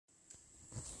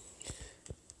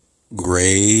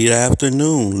Great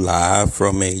afternoon, live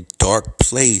from a dark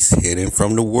place hidden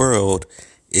from the world.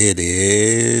 It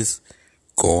is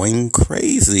going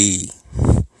crazy.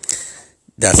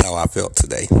 That's how I felt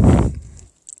today.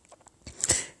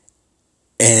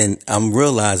 And I'm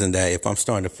realizing that if I'm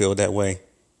starting to feel that way,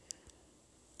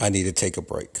 I need to take a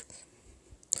break.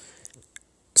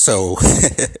 So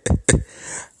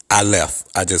I left.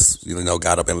 I just,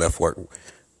 got up and left work.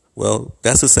 Well,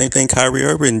 that's the same thing Kyrie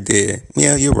Irving did.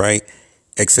 Yeah, you're right.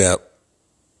 Except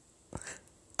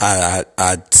I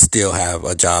still have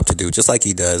a job to do, just like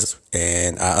he does.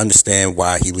 And I understand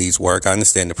why he leaves work. I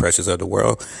understand the pressures of the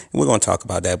world. And we're going to talk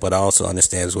about that. But I also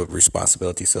understand it's with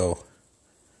responsibility. So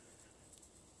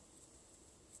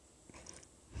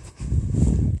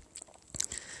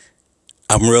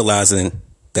I'm realizing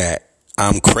that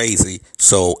I'm crazy.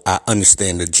 So I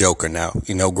understand the Joker now.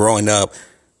 Growing up,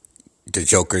 the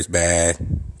Joker's bad.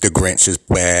 The Grinch is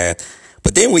bad.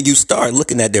 But then when you start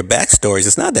looking at their backstories,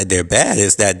 it's not that they're bad.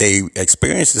 It's that they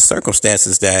experienced the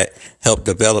circumstances that helped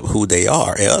develop who they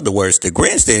are. In other words, the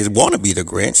Grinch didn't want to be the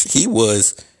Grinch. He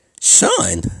was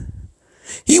shunned.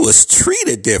 He was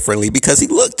treated differently because he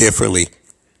looked differently.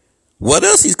 What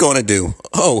else he's going to do?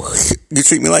 Oh, you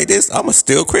treat me like this? I'm going to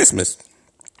steal Christmas.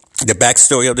 The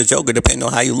backstory of the Joker, depending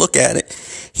on how you look at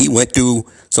it, he went through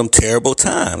some terrible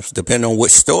times, depending on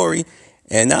which story.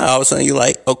 And now all of a sudden you're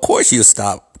like, of course you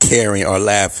stop caring or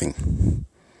laughing.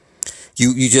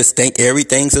 You just think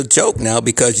everything's a joke now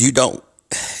because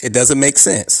it doesn't make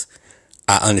sense.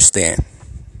 I understand.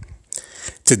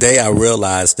 Today I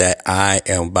realized that I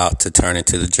am about to turn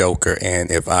into the Joker,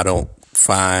 and if I don't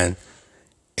find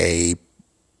a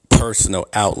personal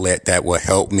outlet that will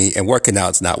help me, and working out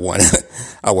is not one.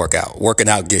 I work out. Working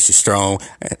out gets you strong.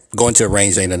 Going to a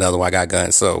range ain't another one. I got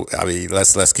guns, so I mean,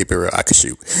 let's keep it real. I can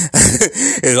shoot.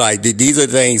 It's like these are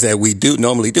things that we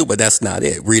normally do, but that's not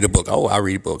it. Read a book. Oh, I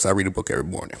read books. I read a book every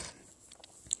morning.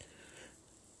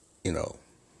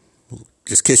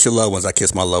 Just kiss your loved ones. I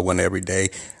kiss my loved one every day.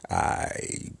 I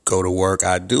go to work.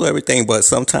 I do everything, but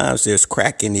sometimes there's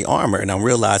crack in the armor, and I'm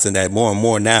realizing that more and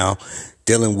more now.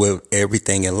 Dealing with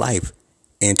everything in life,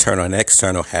 internal and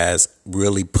external, has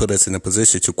really put us in a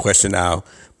position to question our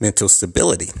mental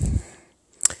stability.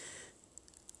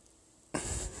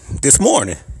 This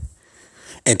morning,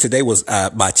 and today was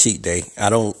my cheat day.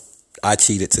 I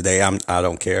cheated today. I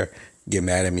don't care. Get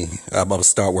mad at me. I'm about to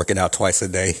start working out twice a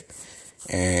day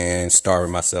and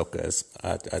starving myself because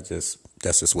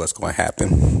that's just what's going to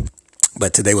happen.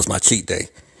 But today was my cheat day,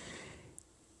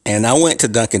 and I went to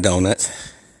Dunkin' Donuts.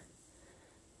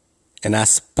 And I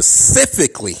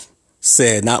specifically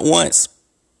said, not once,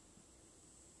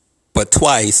 but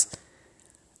twice,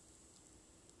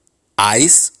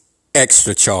 ice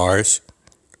extra charge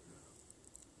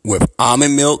with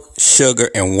almond milk, sugar,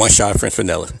 and 1 shot of French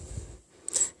vanilla.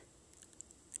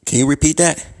 Can you repeat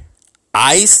that?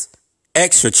 Ice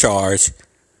extra charge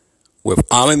with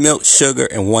almond milk, sugar,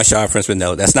 and 1 shot of French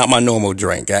vanilla. That's not my normal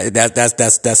drink.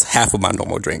 That's half of my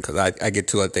normal drink because I get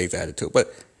 2 other things added to it.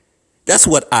 But that's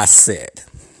what I said.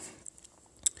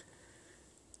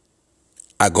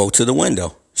 I go to the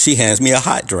window. She hands me a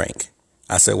hot drink.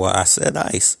 I said, well, I said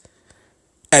ice.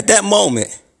 At that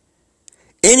moment,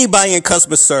 anybody in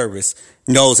customer service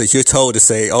knows that you're told to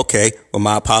say, okay, well,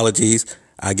 my apologies.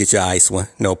 I'll get your ice one.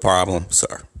 No problem,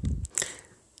 sir.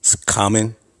 It's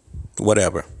common,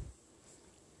 whatever.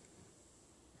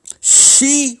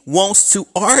 She wants to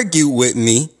argue with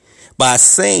me by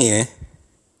saying,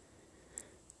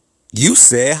 you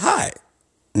said hot.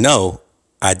 No,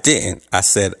 I didn't. I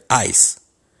said ice.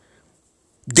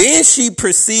 Then she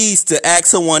proceeds to ask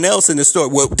someone else in the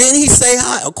store, well, didn't he say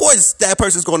hot? Of course, that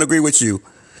person's going to agree with you.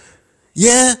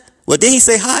 Yeah. Well, didn't he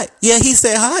say hot? Yeah, he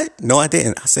said hot. No, I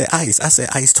didn't. I said ice. I said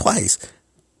ice twice.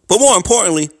 But more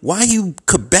importantly, why are you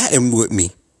combating with me?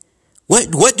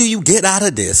 What do you get out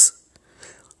of this?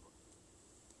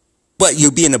 But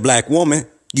you being a black woman,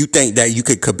 you think that you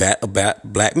could combat a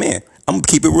black man. I'm going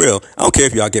to keep it real. I don't care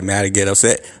if y'all get mad or get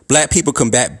upset. Black people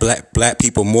combat black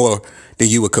people more than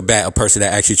you would combat a person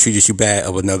that actually treated you bad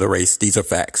of another race. These are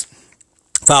facts.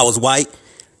 If I was white,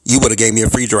 you would have gave me a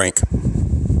free drink.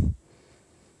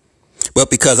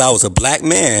 But because I was a black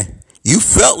man, you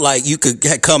felt like you could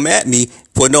come at me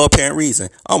for no apparent reason.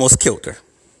 I almost killed her.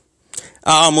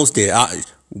 I almost did. I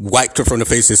wiped her from the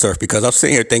face of this earth because I'm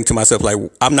sitting here thinking to myself, like,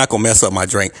 I'm not going to mess up my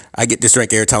drink. I get this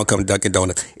drink every time I come to Dunkin'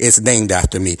 Donuts. It's named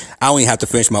after me. I don't even have to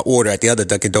finish my order at the other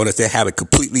Dunkin' Donuts. They have it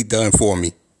completely done for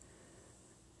me.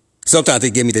 Sometimes they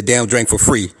give me the damn drink for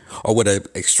free or with an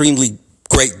extremely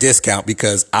great discount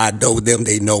because I know them,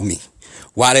 they know me.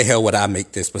 Why the hell would I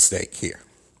make this mistake here?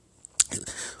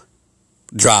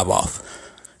 Drive off.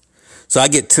 So I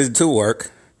get to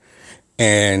work,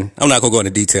 and I'm not going to go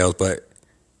into details, but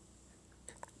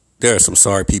there are some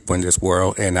sorry people in this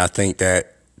world, and I think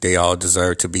that they all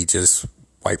deserve to be just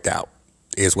wiped out,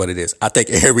 is what it is. I think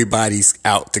everybody's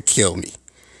out to kill me.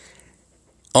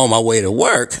 On my way to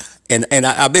work, and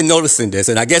I've been noticing this,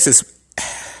 and I guess it's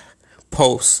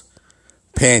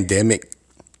post-pandemic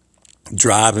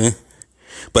driving,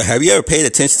 but have you ever paid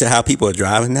attention to how people are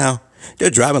driving now?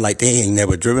 They're driving like they ain't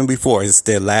never driven before. It's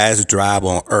their last drive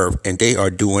on earth, and they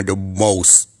are doing the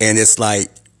most. And it's like,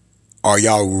 are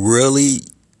y'all really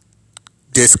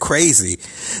this crazy?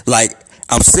 Like,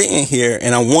 I'm sitting here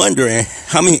and I'm wondering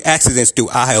how many accidents do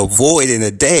I avoid in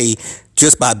a day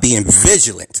just by being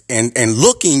vigilant and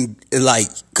looking like,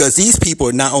 because these people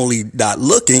are not only not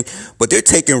looking, but they're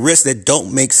taking risks that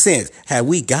don't make sense. Have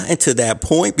we gotten to that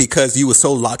point because you were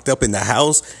so locked up in the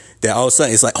house that all of a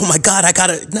sudden it's like, oh my God,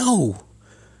 no.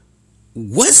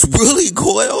 What's really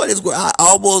going on?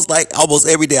 Almost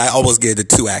every day I almost get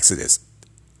into 2 accidents.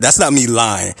 That's not me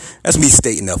lying. That's me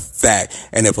stating a fact.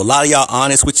 And if a lot of y'all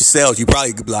honest with yourselves, you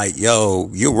probably could be like, yo,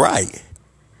 you're right.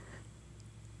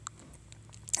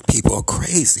 People are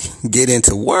crazy. Get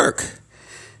into work.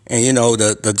 And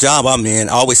the job I'm in,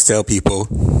 I always tell people,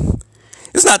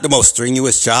 it's not the most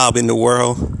strenuous job in the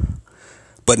world,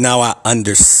 but now I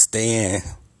understand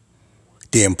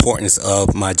the importance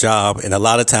of my job. And a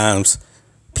lot of times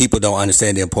people don't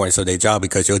understand the importance of their job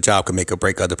because your job can make or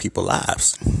break other people's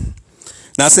lives.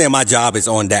 Not saying my job is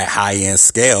on that high end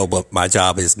scale, but my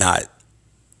job is not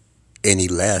any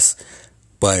less.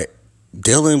 But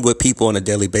dealing with people on a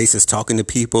daily basis, talking to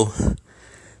people,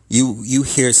 you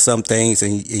hear some things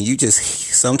and you just,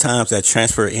 sometimes that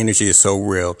transfer of energy is so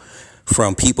real,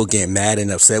 from people getting mad and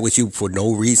upset with you for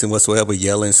no reason whatsoever,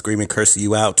 yelling, screaming, cursing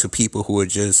you out, to people who are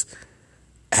just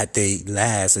at their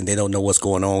last and they don't know what's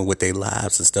going on with their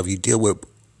lives and stuff. You deal with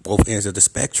both ends of the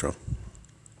spectrum.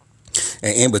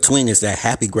 And in between is that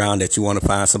happy ground that you want to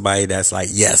find somebody that's like,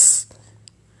 yes.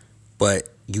 But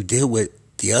you deal with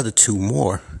the other two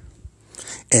more.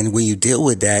 And when you deal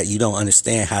with that, you don't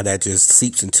understand how that just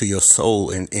seeps into your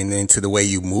soul and into the way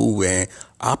you move and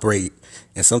operate.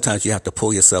 And sometimes you have to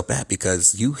pull yourself back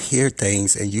because you hear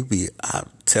things and I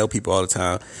tell people all the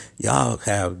time, y'all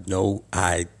have no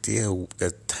idea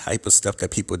the type of stuff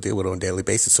that people deal with on a daily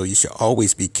basis. So you should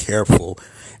always be careful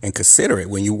and considerate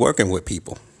when you're working with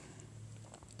people.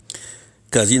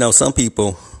 Because, some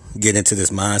people get into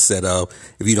this mindset of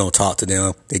if you don't talk to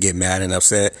them, they get mad and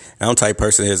upset. And I'm the type of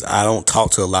person is I don't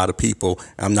talk to a lot of people.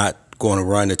 I'm not going to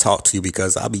run to talk to you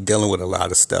because I'll be dealing with a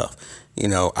lot of stuff.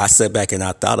 I sat back and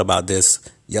I thought about this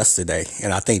yesterday,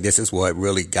 and I think this is what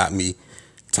really got me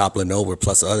toppling over,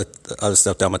 plus the other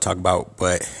stuff that I'm going to talk about.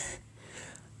 But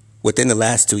within the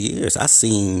last 2 years, I've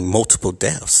seen multiple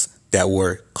deaths that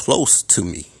were close to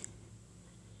me.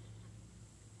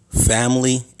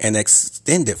 Family and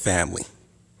extended family.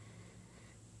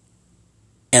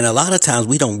 And a lot of times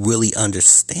we don't really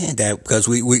understand that because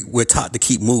we're taught to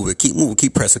keep moving,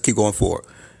 keep pressing, keep going forward.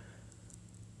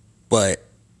 But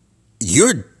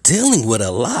you're dealing with a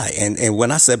lot. And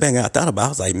when I sat back and I thought about it, I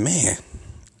was like, man,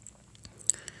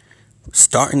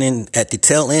 starting at the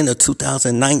tail end of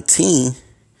 2019,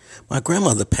 my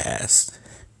grandmother passed.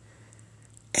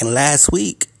 And last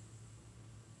week,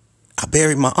 I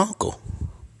buried my uncle,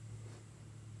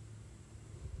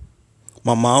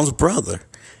 my mom's brother.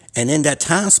 And in that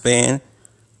time span,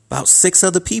 about 6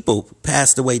 other people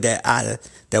passed away that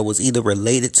was either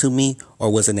related to me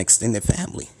or was an extended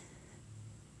family.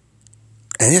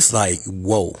 And it's like,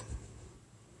 whoa,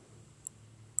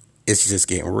 it's just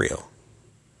getting real.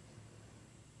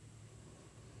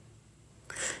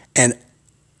 And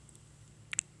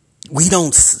we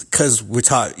don't, because we're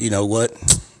taught,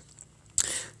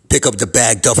 pick up the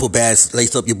bag, duffel bags,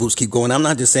 lace up your boots, keep going. I'm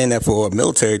not just saying that for a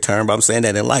military term, but I'm saying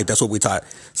that in life. That's what we're taught.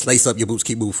 Lace up your boots,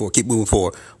 keep moving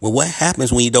forward. Well, what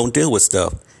happens when you don't deal with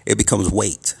stuff? It becomes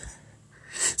weight.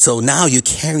 So now you're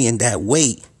carrying that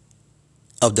weight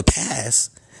of the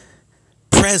past,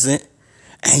 present,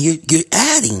 and you're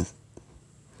adding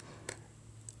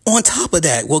on top of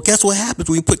that. Well, guess what happens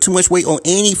when you put too much weight on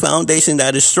any foundation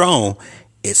that is strong?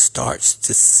 It starts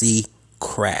to see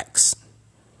cracks.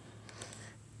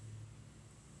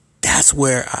 That's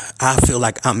where I feel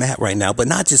like I'm at right now. But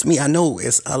not just me. I know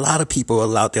it's a lot of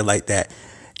people out there like that.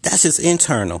 That's just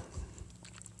internal.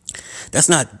 That's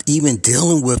not even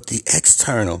dealing with the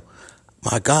external.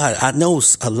 My God, I know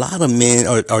a lot of men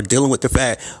are dealing with the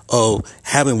fact of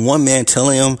having one man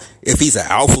telling him if he's an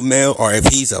alpha male or if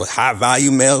he's a high value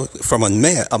male from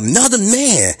another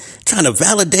man trying to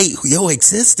validate your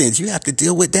existence. You have to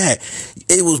deal with that.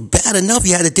 It was bad enough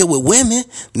you had to deal with women.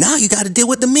 Now you got to deal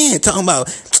with the men talking about,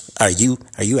 are you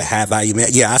a high value male?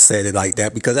 Yeah, I said it like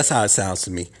that because that's how it sounds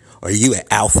to me. Are you an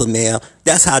alpha male?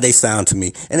 That's how they sound to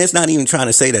me. And it's not even trying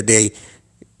to say that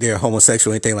they're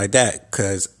homosexual or anything like that,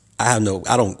 because I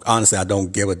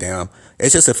don't give a damn.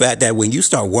 It's just the fact that when you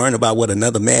start worrying about what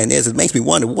another man is, it makes me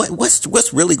wonder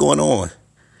what's really going on.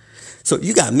 So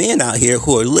you got men out here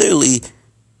who are literally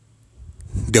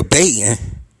debating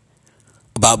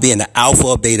about being an alpha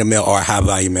or beta male or a high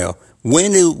value male.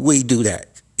 When do we do that?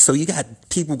 So you got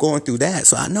people going through that.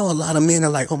 So I know a lot of men are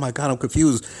like, oh my God, I'm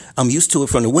confused. I'm used to it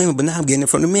from the women, but now I'm getting it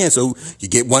from the men. So you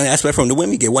get one aspect from the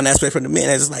women, you get one aspect from the men.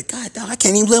 And it's like, God, I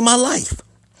can't even live my life.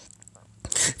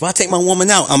 If I take my woman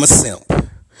out, I'm a simp.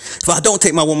 If I don't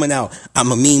take my woman out,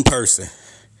 I'm a mean person.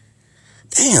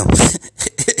 Damn.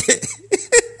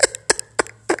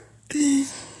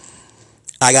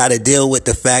 I got to deal with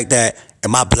the fact that,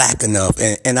 am I black enough?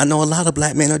 And I know a lot of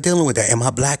black men are dealing with that. Am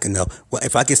I black enough? Well,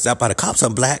 if I get stopped by the cops,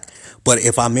 I'm black. But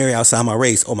if I marry outside my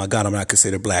race, oh my God, I'm not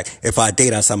considered black. If I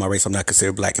date outside my race, I'm not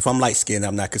considered black. If I'm light skinned,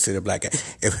 I'm not considered black.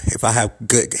 If I have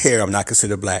good hair, I'm not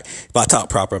considered black. If I talk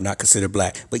proper, I'm not considered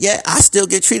black. But yeah, I still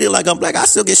get treated like I'm black. I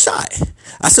still get shot.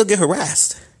 I still get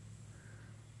harassed.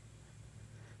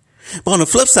 But on the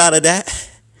flip side of that,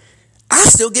 I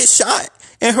still get shot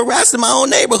and harassed in my own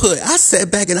neighborhood. I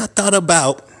sat back and I thought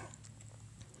about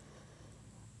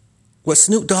what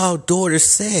Snoop Dogg's daughter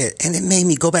said, and it made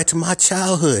me go back to my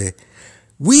childhood.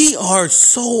 We are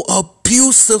so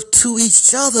abusive to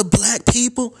each other, black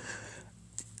people.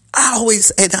 I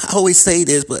always say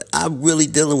this, but I really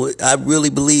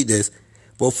believe this.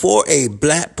 Before a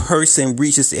black person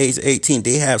reaches the age of 18,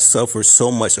 they have suffered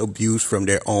so much abuse from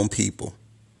their own people.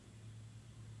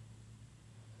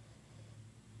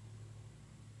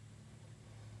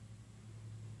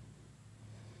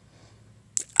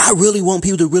 I really want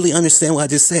people to really understand what I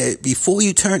just said. Before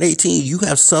you turn 18, you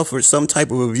have suffered some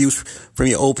type of abuse from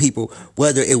your old people,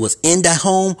 whether it was in the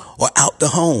home or out the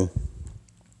home.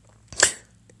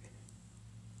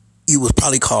 You was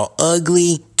probably called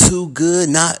ugly, too good,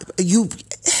 not you.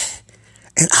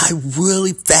 And I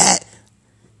really fat.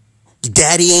 Your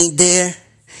daddy ain't there.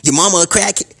 Your mama a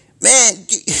crack. Man.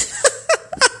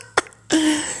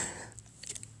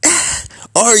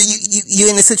 Or you're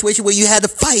in a situation where you had to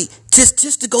fight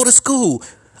just to go to school.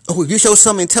 Oh, you show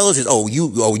some intelligence. Oh, you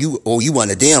one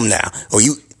of them now. Oh,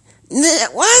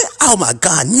 what? Oh my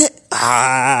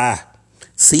God.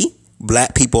 See,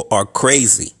 black people are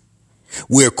crazy.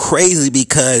 We're crazy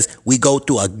because we go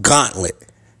through a gauntlet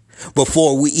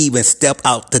before we even step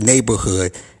out the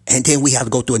neighborhood, and then we have to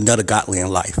go through another gauntlet in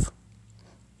life.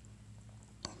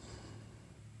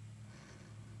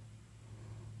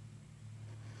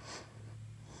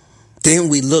 Then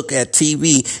we look at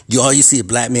TV, you see a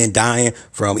black man dying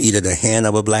from either the hand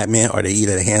of a black man or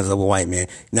either the hands of a white man.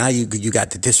 Now you got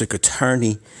the district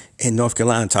attorney in North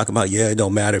Carolina talking about, yeah, it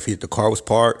don't matter if the car was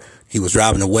parked, he was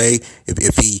driving away,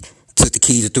 if he took the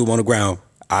keys and threw them on the ground,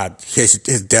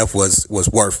 his death was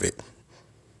worth it.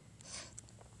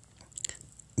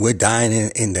 We're dying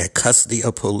in the custody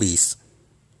of police,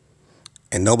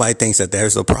 and nobody thinks that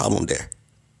there's a problem there.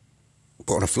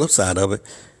 But on the flip side of it,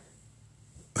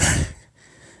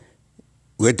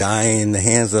 we're dying in the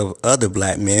hands of other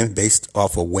black men based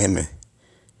off of women.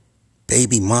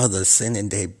 Baby mothers sending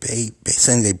their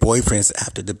boyfriends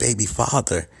after the baby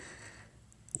father.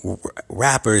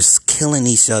 Rappers killing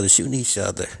each other, shooting each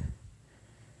other.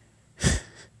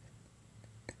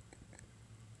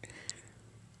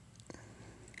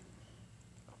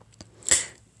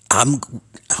 I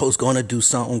was going to do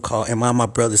something called Am I My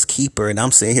Brother's Keeper? And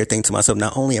I'm sitting here thinking to myself,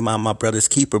 not only am I my brother's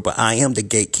keeper, but I am the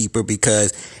gatekeeper,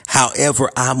 because however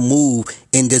I move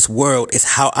in this world is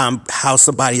how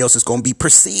somebody else is going to be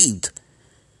perceived.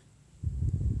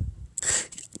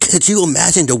 Could you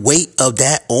imagine the weight of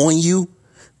that on you?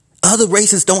 Other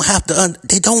races don't have to,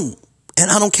 they don't.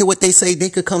 And I don't care what they say. They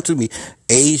could come to me,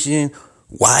 Asian,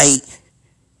 white,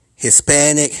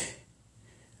 Hispanic.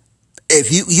 If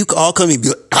you could all come to me and be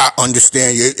like, I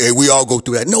understand, we all go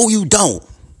through that. No, you don't.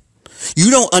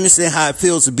 You don't understand how it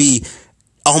feels to be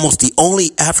almost the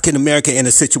only African American in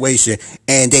a situation,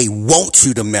 and they want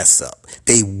you to mess up.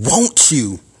 They want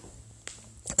you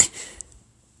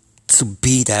to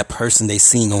be that person they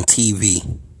seen on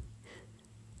TV.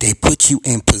 They put you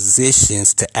in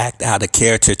positions to act out a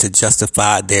character to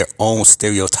justify their own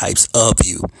stereotypes of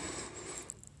you.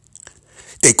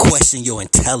 They question your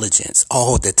intelligence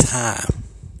all the time.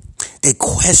 They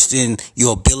question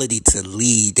your ability to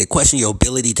lead. They question your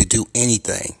ability to do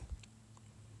anything.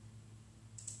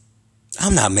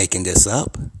 I'm not making this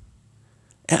up.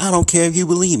 And I don't care if you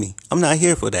believe me. I'm not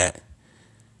here for that.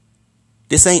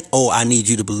 This ain't, oh, I need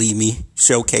you to believe me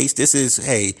showcase. This is,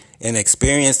 hey, an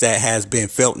experience that has been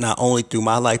felt not only through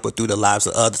my life, but through the lives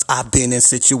of others. I've been in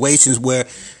situations where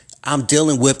I'm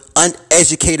dealing with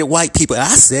uneducated white people. And I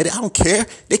said it, I don't care.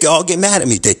 They can all get mad at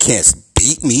me. They can't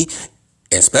beat me,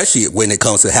 especially when it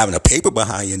comes to having a paper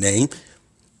behind your name.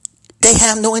 They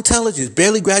have no intelligence,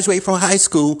 barely graduate from high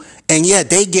school, and yet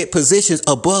they get positions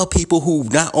above people who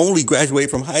not only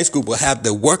graduate from high school, but have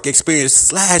the work experience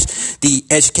 / the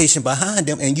education behind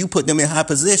them, and you put them in high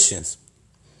positions.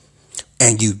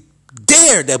 And you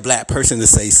dare that black person to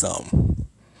say something.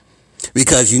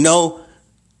 Because, you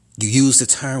use the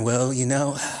term, well, you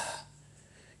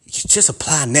just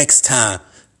apply next time.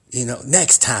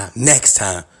 Next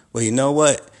time. Well, you know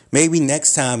what? Maybe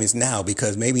next time is now,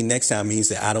 because maybe next time means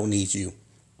that I don't need you.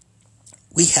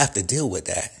 We have to deal with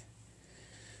that.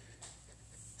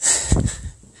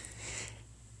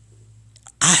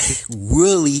 I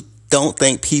really don't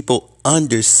think people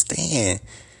understand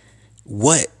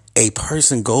what a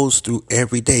person goes through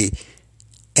every day.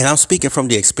 And I'm speaking from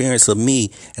the experience of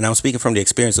me, and I'm speaking from the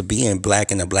experience of being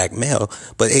black and a black male,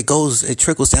 but it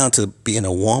trickles down to being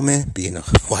a woman, being a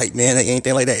white man, or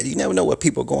anything like that. You never know what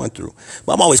people are going through.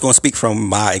 But I'm always going to speak from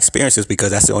my experiences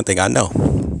because that's the only thing I know.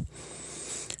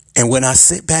 And when I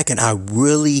sit back and I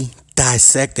really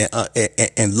dissect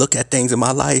and look at things in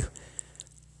my life,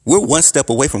 we're one step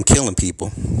away from killing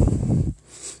people.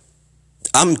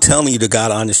 I'm telling you the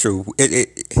God honest truth.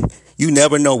 You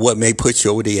never know what may put you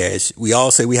over the edge. We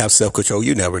all say we have self-control.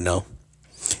 You never know.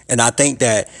 And I think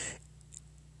that,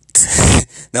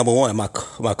 number one, my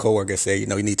coworker said, you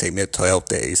need to take mental health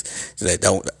days. She said,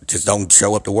 don't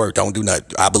show up to work. Don't do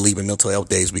nothing. I believe in mental health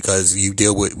days because we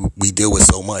deal with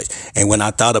so much. And when I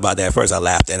thought about that at first, I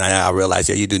laughed and I realized,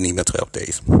 yeah, you do need mental health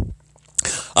days.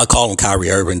 I call them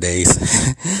Kyrie Irving days.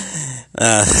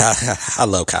 I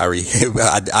love Kyrie.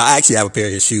 I actually have a pair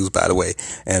of his shoes, by the way,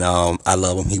 and I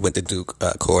love him. He went to Duke,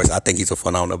 of course. I think he's a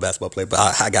phenomenal basketball player, but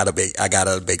I got a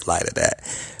big light of that.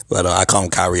 But I call him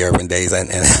Kyrie Irving days, and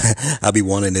I'll be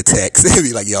wanting to text and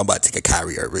be like, "Yo, I'm about to take a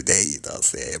Kyrie Irving day." You know what I'm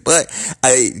saying? But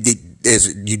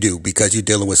you do, because you're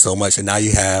dealing with so much, and now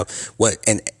you have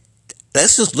and.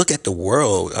 Let's just look at the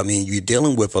world. I mean, you're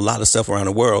dealing with a lot of stuff around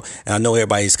the world. And I know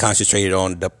everybody's concentrated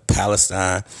on the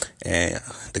Palestine and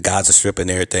the Gaza Strip and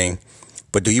everything.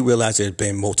 But do you realize there's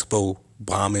been multiple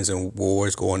bombings and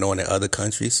wars going on in other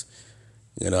countries?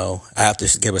 I have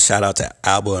to give a shout out to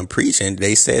Alba and Preach. And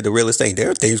they said the realest thing,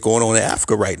 there are things going on in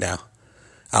Africa right now.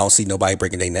 I don't see nobody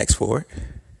breaking their necks for it.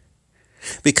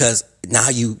 Because now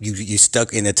you're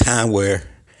stuck in a time where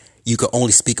you can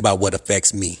only speak about what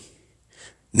affects me.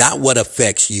 Not what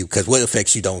affects you, because what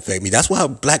affects you don't affect me. That's why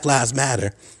Black Lives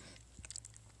Matter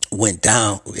went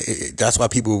down. That's why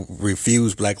people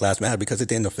refuse Black Lives Matter, because it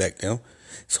didn't affect them.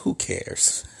 So who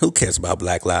cares? Who cares about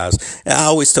Black lives? And I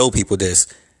always told people this.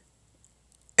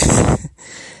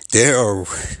 There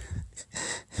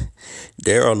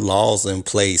are laws in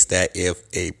place that if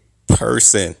a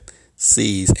person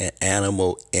sees an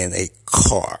animal in a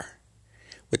car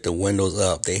with the windows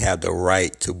up, they have the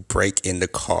right to break in the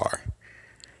car,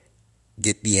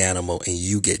 get the animal, and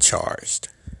you get charged.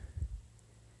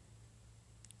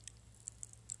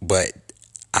 But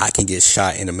I can get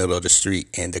shot in the middle of the street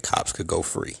and the cops could go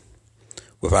free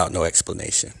without no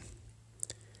explanation.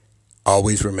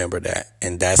 Always remember that.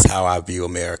 And that's how I view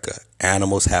America.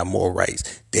 Animals have more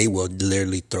rights. They will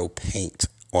literally throw paint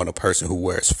on a person who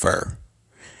wears fur.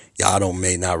 Y'all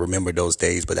may not remember those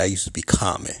days, but that used to be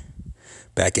common.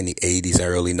 Back in the 80s and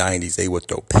early 90s, they would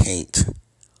throw paint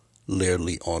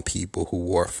literally on people who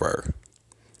wore fur.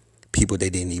 People they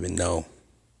didn't even know.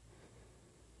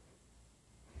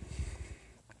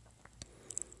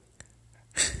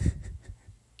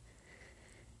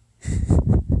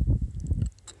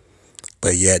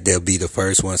 But yet they'll be the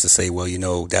first ones to say, well,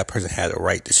 that person had a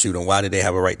right to shoot him. Why did they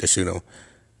have a right to shoot him?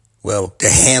 Well,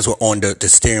 their hands were on the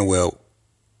steering wheel.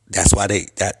 That's why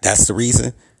that's the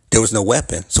reason. There was no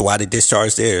weapon. So why they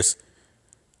discharge theirs?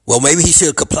 Well, maybe he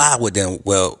should comply with them.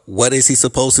 Well, what is he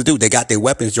supposed to do? They got their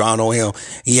weapons drawn on him.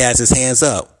 He has his hands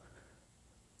up.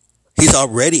 He's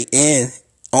already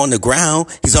on the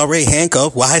ground. He's already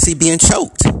handcuffed. Why is he being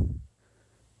choked?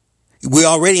 We're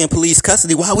already in police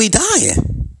custody. Why are we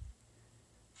dying?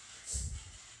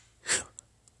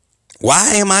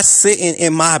 Why am I sitting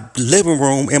in my living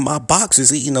room in my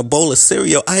boxes eating a bowl of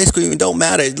cereal, ice cream? It don't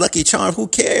matter. Lucky Charms, who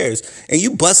cares? And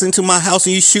you bust into my house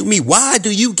and you shoot me. Why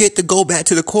do you get to go back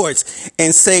to the courts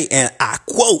and say, and I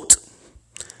quote,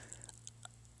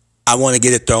 I want to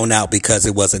get it thrown out because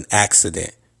it was an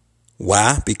accident?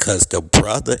 Why? Because the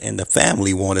brother and the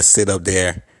family want to sit up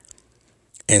there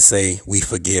and say, we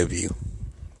forgive you.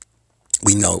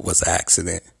 We know it was an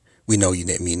accident. We know you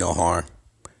didn't mean no harm.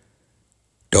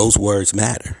 Those words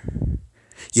matter.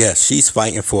 Yes, she's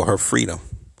fighting for her freedom.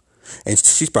 And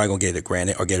she's probably going to get it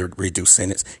granted or get a reduced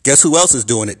sentence. Guess who else is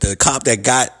doing it? The cop that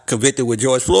got convicted with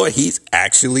George Floyd, he's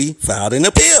actually filed an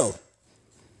appeal.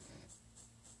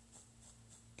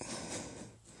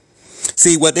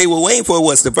 See, what they were waiting for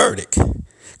was the verdict.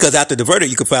 Because after the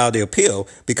verdict, you can file the appeal.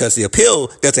 Because the appeal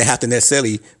doesn't have to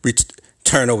necessarily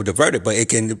turn over the verdict, but it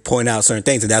can point out certain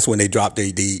things. And that's when they drop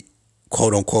the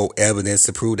quote unquote evidence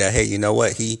to prove that, hey, you know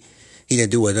what? He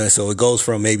didn't do it. So it goes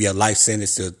from maybe a life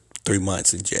sentence to 3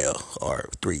 months in jail or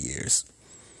 3 years.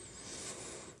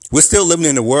 We're still living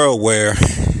in a world where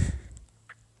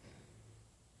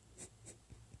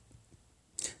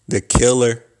the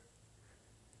killer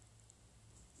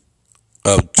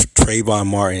of Trayvon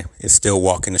Martin is still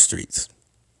walking the streets.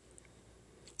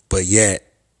 But yet,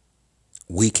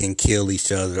 we can kill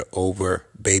each other over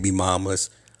baby mamas,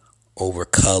 over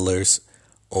colors,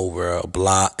 over a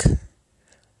block.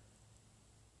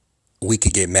 We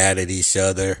could get mad at each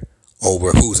other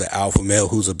over who's an alpha male,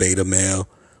 who's a beta male.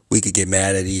 We could get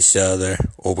mad at each other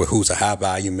over who's a high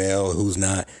value male, who's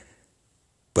not.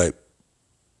 But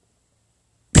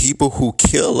people who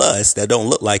kill us that don't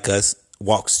look like us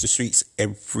walks the streets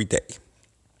every day.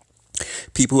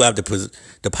 People who have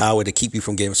the power to keep you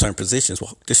from getting certain positions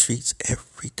walk the streets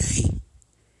every day.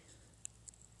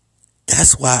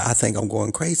 That's why I think I'm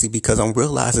going crazy, because I'm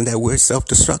realizing that we're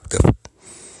self-destructive.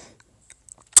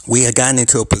 We have gotten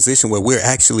into a position where we're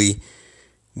actually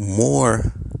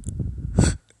more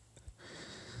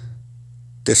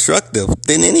destructive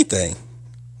than anything.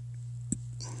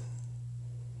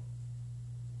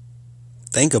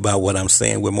 Think about what I'm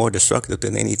saying. We're more destructive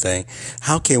than anything.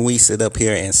 How can we sit up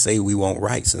here and say we want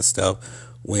rights and stuff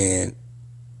when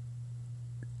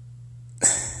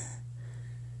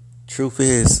truth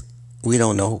is we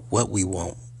don't know what we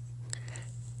want?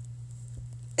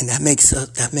 And that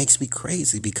makes me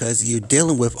crazy, because you're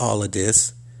dealing with all of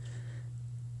this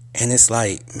and it's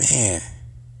like, man,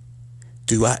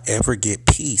 do I ever get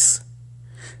peace?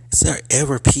 Is there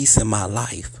ever peace in my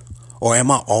life? Or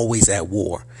am I always at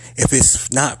war? If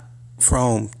it's not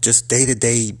from just day to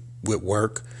day with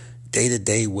work, day to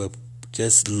day with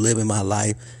just living my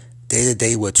life, day to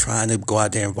day with trying to go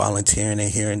out there and volunteering and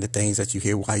hearing the things that you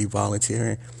hear while you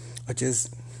volunteering, or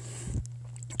just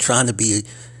trying to be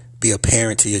a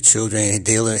parent to your children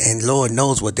and Lord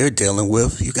knows what they're dealing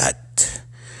with.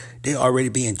 They're already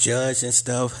being judged and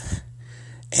stuff,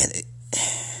 and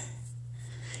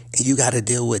you got to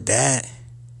deal with that.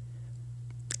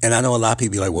 And I know a lot of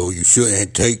people be like, well, you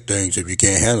shouldn't take things if you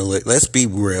can't handle it. Let's be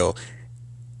real.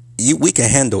 We can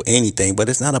handle anything, but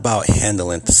it's not about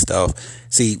handling the stuff.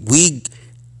 See,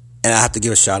 and I have to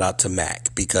give a shout out to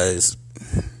Mac, because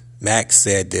Mac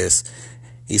said this.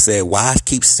 He said, why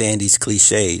keep saying these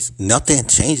cliches? Nothing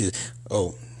changes.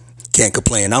 Oh, can't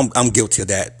complain. I'm guilty of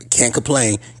that. Can't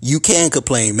complain. You can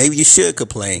complain. Maybe you should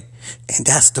complain. And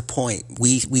that's the point.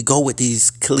 We go with these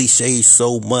cliches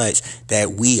so much that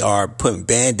we are putting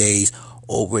band-aids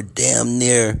over damn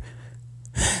near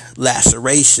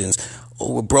lacerations,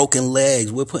 over broken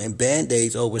legs. We're putting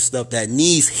band-aids over stuff that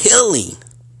needs healing.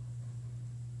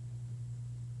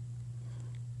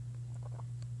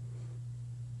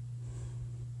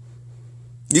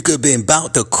 You could have been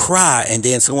about to cry and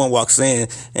then someone walks in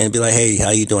and be like, hey,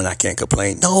 how you doing? I can't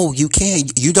complain. No, you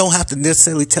can't. You don't have to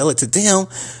necessarily tell it to them,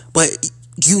 but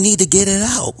you need to get it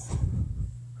out.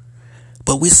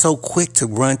 But we're so quick to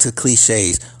run to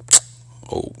cliches.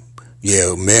 Oh,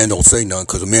 yeah, a man don't say nothing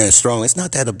because a man's strong. It's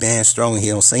not that a man's strong and he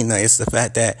don't say nothing. It's the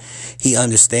fact that he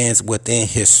understands within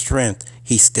his strength,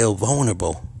 he's still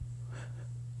vulnerable.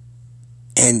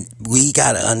 And we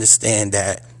got to understand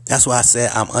that. That's why I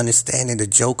said I'm understanding the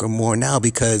Joker more now,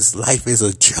 because life is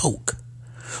a joke.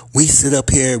 We sit up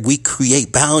here, we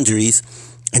create boundaries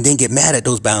and then get mad at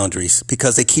those boundaries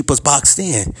because they keep us boxed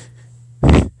in.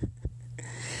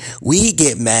 We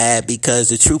get mad because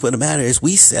the truth of the matter is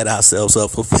we set ourselves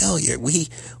up for failure.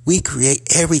 We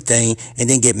create everything and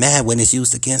then get mad when it's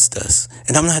used against us.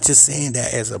 And I'm not just saying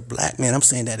that as a black man. I'm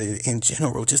saying that in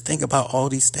general. Just think about all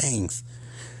these things.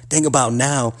 Think about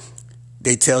now.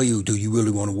 They tell you, do you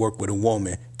really want to work with a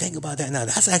woman? Think about that now.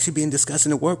 That's actually being discussed in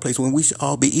the workplace when we should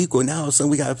all be equal. Now, so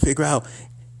we got to figure out,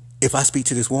 if I speak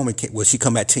to this woman, will she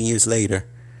come back 10 years later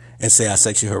and say I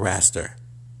sexually harassed her?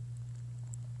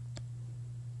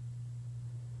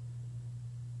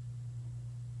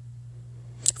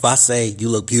 If I say, you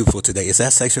look beautiful today, is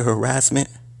that sexual harassment?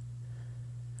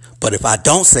 But if I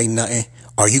don't say nothing,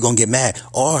 are you going to get mad?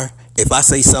 Or if I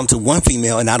say something to one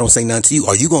female and I don't say nothing to you,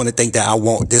 are you going to think that I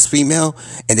want this female?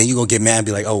 And then you're going to get mad and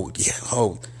be like, oh, yeah,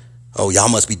 oh, y'all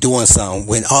must be doing something.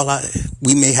 When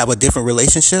we may have a different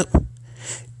relationship.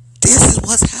 This is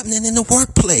what's happening in the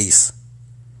workplace.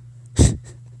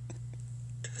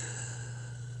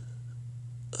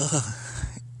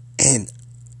 And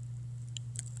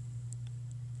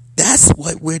that's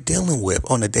what we're dealing with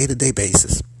on a day-to-day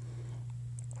basis.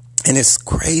 And it's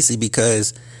crazy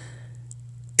because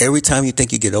every time you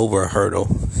think you get over a hurdle,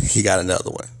 you got another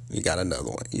one. You got another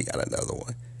one. You got another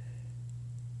one.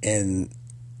 And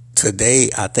today,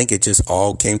 I think it just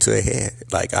all came to a head.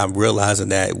 Like, I'm realizing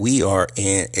that we are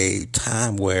in a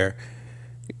time where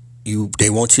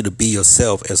they want you to be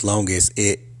yourself as long as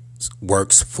it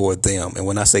works for them. And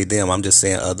when I say them, I'm just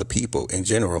saying other people in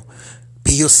general.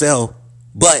 Be yourself,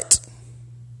 but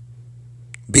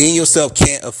being yourself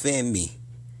can't offend me.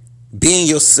 Being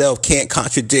yourself can't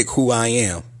contradict who I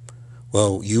am.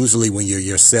 Well, usually when you're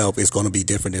yourself, it's going to be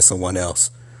different than someone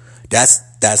else.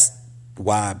 That's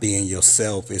why being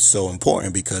yourself is so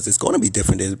important, because it's going to be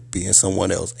different than being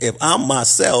someone else. If I'm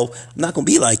myself, I'm not going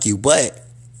to be like you, but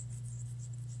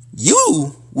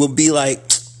you will be like,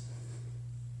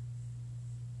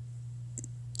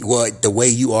 well, the way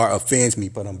you are offends me,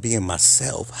 but I'm being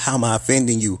myself. How am I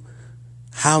offending you?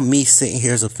 How me sitting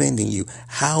here is offending you?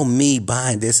 How me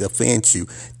buying this offends you?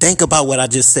 Think about what I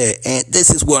just said, and this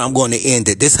is where I'm going to end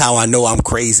it. This is how I know I'm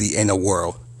crazy in the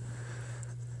world.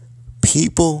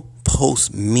 People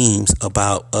post memes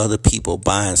about other people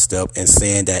buying stuff and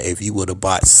saying that if you would have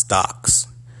bought stocks,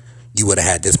 you would have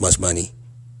had this much money.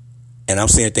 And I'm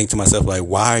sitting there thinking to myself, like,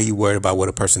 why are you worried about what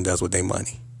a person does with their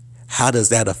money? How does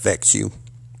that affect you?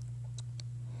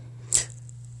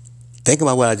 Think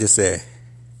about what I just said.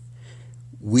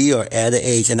 We are at an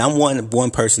age, and I'm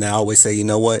one person that I always say, you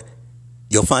know what?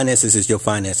 Your finances is your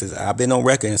finances. I've been on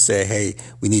record and said, hey,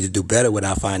 we need to do better with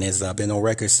our finances. I've been on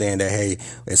record saying that, hey,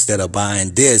 instead of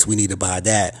buying this, we need to buy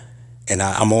that. And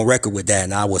I'm on record with that,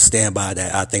 and I will stand by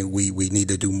that. I think we need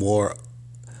to do more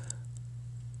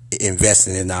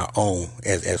investing in our own.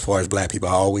 As far as black people,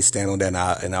 I always stand on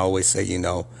that, and I always say, you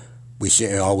know, we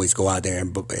shouldn't always go out there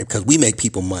because we make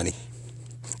people money.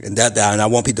 And I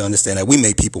want people to understand that we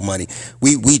make people money.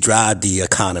 We drive the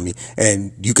economy,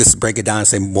 and you could break it down and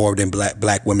say more than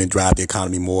black women drive the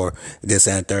economy, more this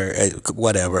and third,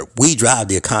 whatever. We drive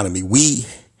the economy.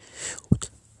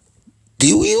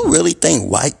 Do you really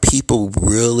think white people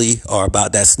really are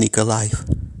about that sneaker life?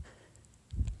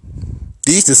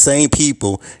 These the same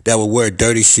people that will wear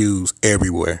dirty shoes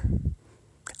everywhere.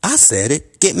 I said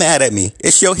it. Get mad at me.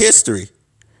 It's your history.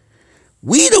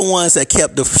 We the ones that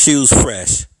kept the shoes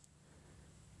fresh.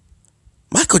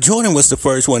 Michael Jordan was the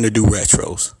first one to do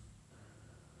retros.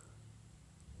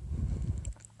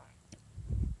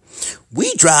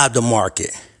 We drive the market.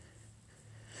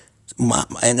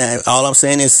 And all I'm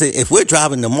saying is, if we're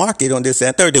driving the market on this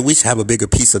and third, then we should have a bigger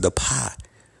piece of the pie.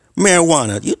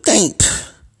 Marijuana, you think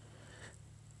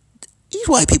these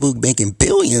white people making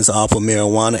billions off of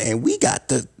marijuana, and we got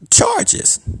the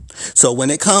charges. So when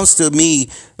it comes to me,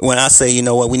 when I say, you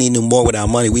know what, we need to do more with our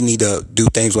money, we need to do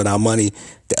things with our money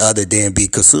other than be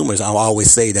consumers, I always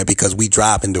say that because we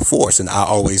drive in the force, and I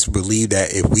always believe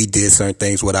that if we did certain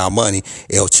things with our money,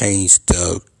 it'll change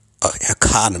the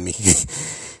economy.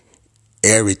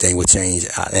 Everything would change,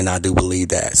 and I do believe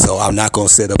that. So I'm not going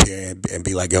to sit up here and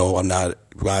be like, yo,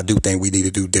 I do think we need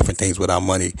to do different things with our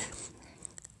money.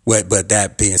 But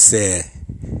that being said,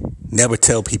 never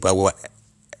tell people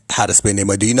how to spend their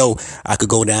money. Do you know I could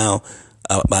go down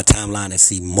my timeline and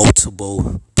see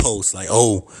multiple posts like,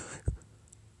 oh,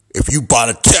 if you bought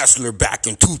a Tesla back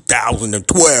in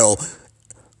 2012,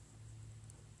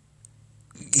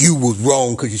 you was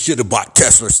wrong because you should have bought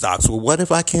Tesla stocks. Well, what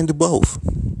if I can do both?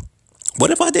 What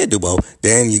if I did do both?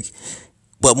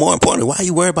 But more importantly, why are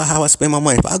you worried about how I spend my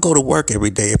money? If I go to work every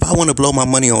day, if I want to blow my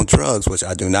money on drugs, which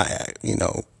I do not,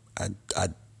 I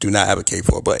do not advocate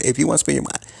for, but if you want to spend your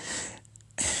money,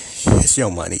 it's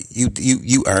your money.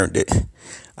 You earned it.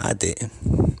 I didn't.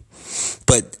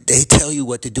 But they tell you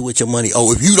what to do with your money.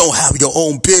 Oh, if you don't have your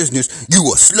own business, you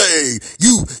a slave.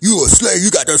 You a slave.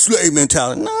 You got that slave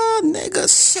mentality. Nah, nigga,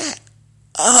 shut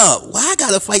up. Why I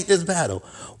gotta fight this battle?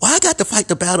 Why I got to fight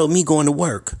the battle of me going to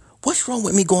work? What's wrong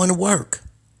with me going to work?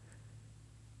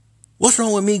 What's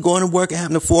wrong with me going to work and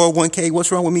having a 401k?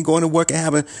 What's wrong with me going to work and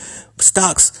having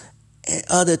stocks and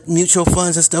other mutual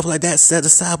funds and stuff like that set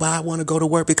aside? But I want to go to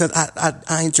work because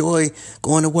I enjoy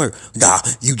going to work. Nah,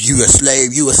 you a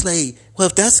slave, you a slave. Well,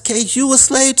 if that's the case, you a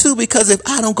slave too, because if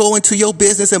I don't go into your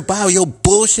business and buy your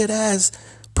bullshit ass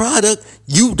product,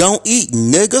 you don't eat,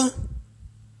 nigga.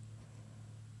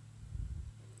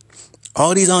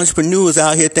 All these entrepreneurs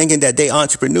out here thinking that they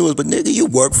entrepreneurs, but nigga, you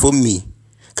work for me.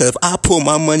 Because if I pull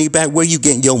my money back, where you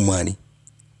getting your money?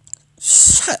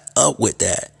 Shut up with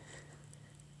that.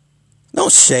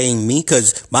 Don't shame me,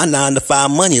 because my 9 to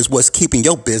 5 money is what's keeping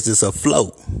your business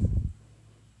afloat.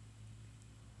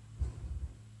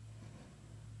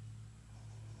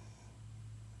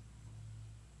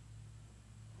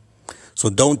 So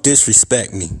don't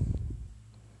disrespect me.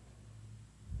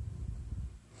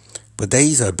 But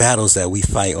these are battles that we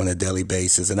fight on a daily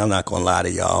basis, and I'm not going to lie to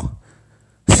y'all.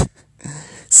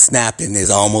 Snapping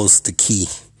is almost the key.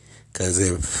 Because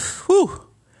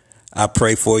I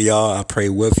pray for y'all, I pray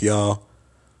with y'all.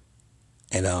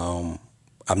 And I'm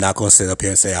not going to sit up here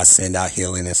and say I send out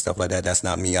healing and stuff like that. That's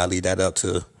not me. I leave that up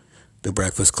to the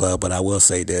Breakfast Club. But I will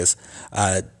say this.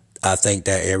 I think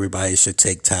that everybody should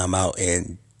take time out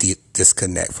and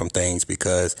disconnect from things,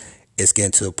 because it's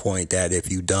getting to a point that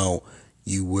if you don't,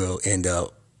 you will end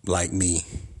up like me.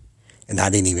 And I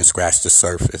didn't even scratch the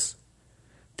surface.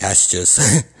 That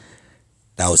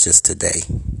was just today.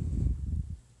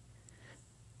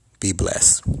 Be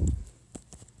blessed.